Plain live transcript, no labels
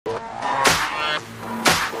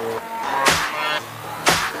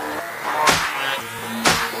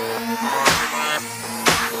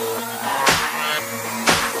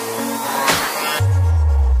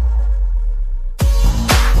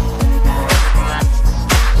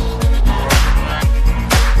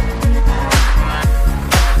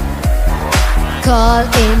Call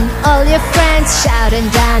in all your friends, shout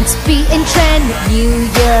and dance, be in trend. New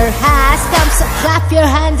Year has come, so clap your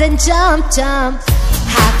hands and jump, jump.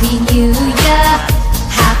 Happy New Year,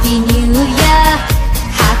 Happy New Year,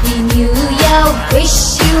 Happy New Year.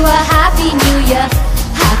 Wish you a Happy New Year,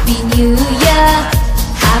 Happy New Year,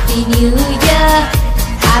 Happy New Year,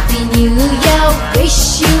 Happy New Year.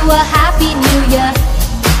 Wish you a Happy New Year.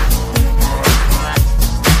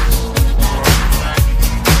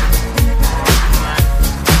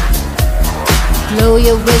 Blow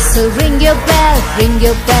your whistle, ring your bell, ring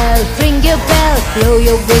your bell, ring your bell. Blow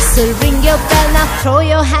your whistle, ring your bell. Now throw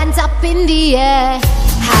your hands up in the air.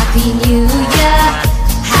 Happy New Year,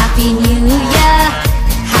 Happy New Year,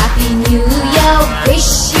 Happy New Year.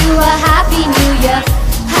 Wish you a Happy New Year,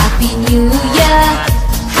 Happy New Year,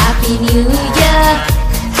 Happy New Year,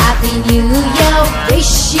 Happy New Year.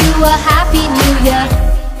 Wish you a Happy New Year.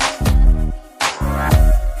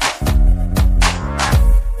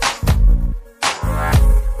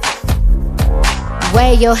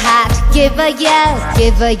 Wear your hat, give a yell,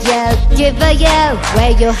 give a yell, give a yell.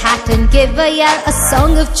 Wear your hat and give a yell, a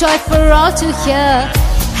song of joy for all to hear.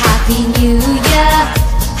 Happy New Year,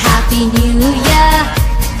 Happy New Year,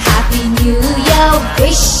 Happy New Year.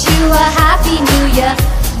 Wish you a Happy New Year,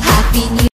 Happy New Year.